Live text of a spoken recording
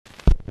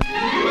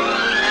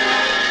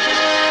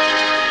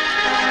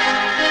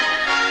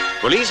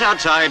Police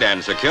outside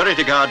and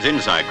security guards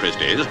inside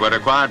Christie's were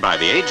required by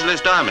the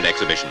Ageless Diamond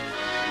exhibition.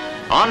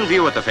 On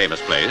view at the famous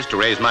place to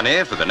raise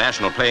money for the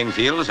National Playing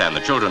Fields and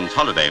the Children's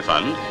Holiday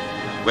Fund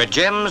were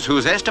gems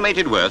whose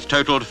estimated worth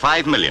totaled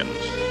 5 millions.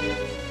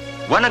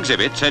 One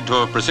exhibit said to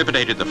have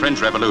precipitated the French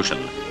Revolution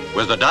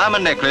was the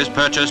diamond necklace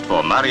purchased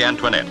for Marie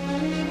Antoinette.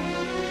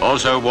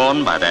 Also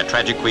worn by their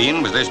tragic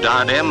queen was this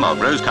diadem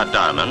of rose-cut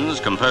diamonds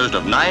composed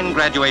of 9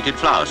 graduated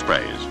flower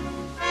sprays.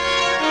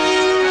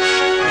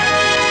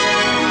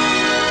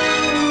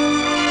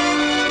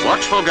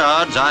 Watchful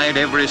guards eyed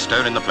every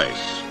stone in the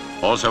place.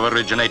 Also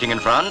originating in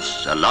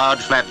France, a large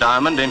flat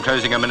diamond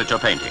enclosing a miniature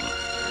painting.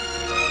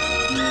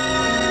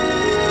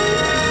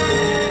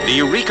 The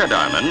Eureka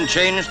diamond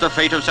changed the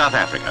fate of South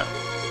Africa.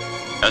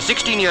 A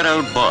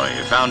 16-year-old boy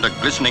found a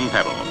glistening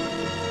pebble.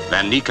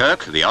 Van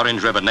Niekerk, the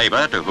Orange River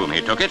neighbor to whom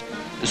he took it,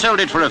 sold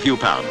it for a few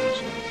pounds.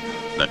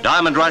 The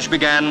diamond rush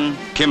began,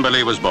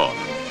 Kimberley was born.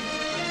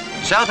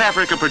 South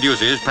Africa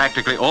produces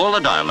practically all the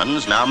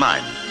diamonds now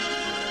mined.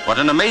 What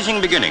an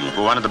amazing beginning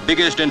for one of the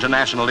biggest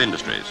international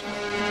industries.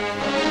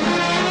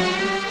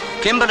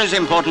 Kimberley's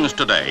importance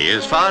today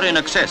is far in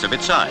excess of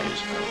its size.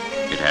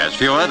 It has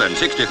fewer than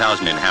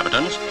 60,000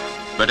 inhabitants,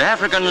 but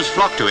Africans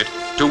flock to it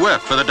to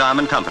work for the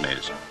diamond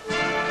companies.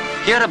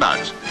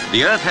 Hereabouts,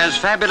 the earth has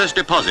fabulous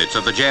deposits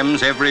of the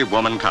gems every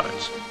woman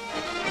covets.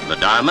 The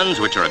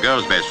diamonds, which are a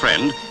girl's best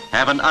friend,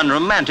 have an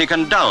unromantic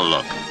and dull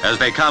look as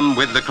they come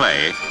with the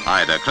clay,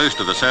 either close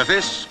to the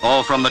surface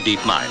or from the deep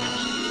mines.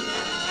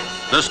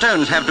 The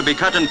stones have to be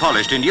cut and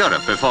polished in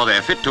Europe before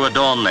they're fit to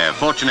adorn their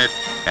fortunate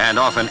and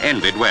often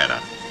envied wearer.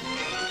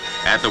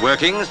 At the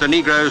workings, the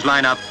Negroes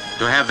line up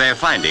to have their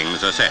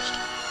findings assessed.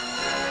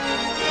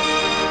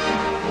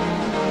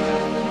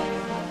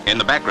 In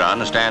the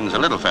background stands a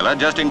little fella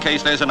just in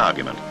case there's an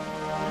argument.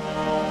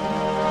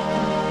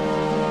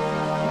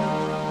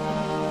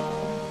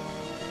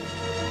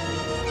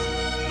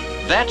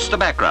 That's the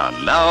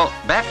background. Now,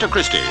 back to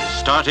Christie's,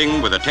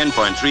 starting with a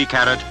 10.3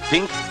 carat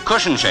pink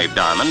cushion-shaped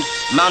diamond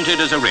mounted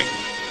as a ring.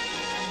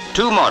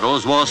 2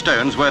 models wore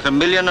stones worth £1.25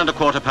 million.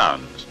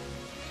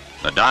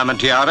 The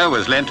diamond tiara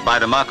was lent by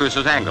the Marquis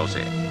of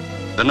Anglesey.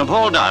 The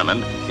Nepal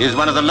diamond is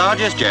one of the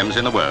largest gems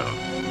in the world.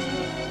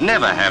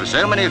 Never have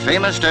so many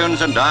famous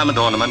stones and diamond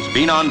ornaments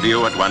been on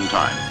view at one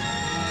time.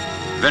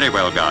 Very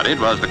well guarded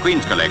was the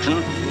Queen's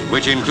collection,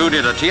 which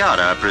included a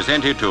tiara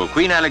presented to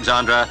Queen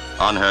Alexandra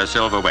on her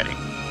silver wedding.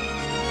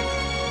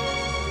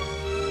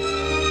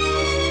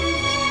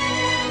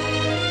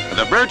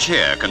 The brooch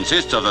here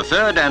consists of the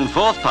 3rd and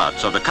 4th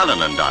parts of the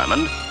Cullinan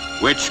diamond,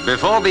 which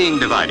before being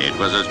divided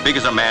was as big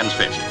as a man's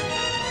fist.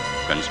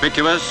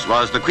 Conspicuous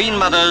was the Queen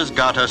Mother's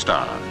garter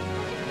star.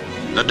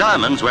 The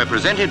diamonds were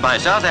presented by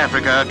South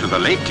Africa to the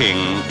late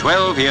King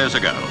 12 years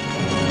ago.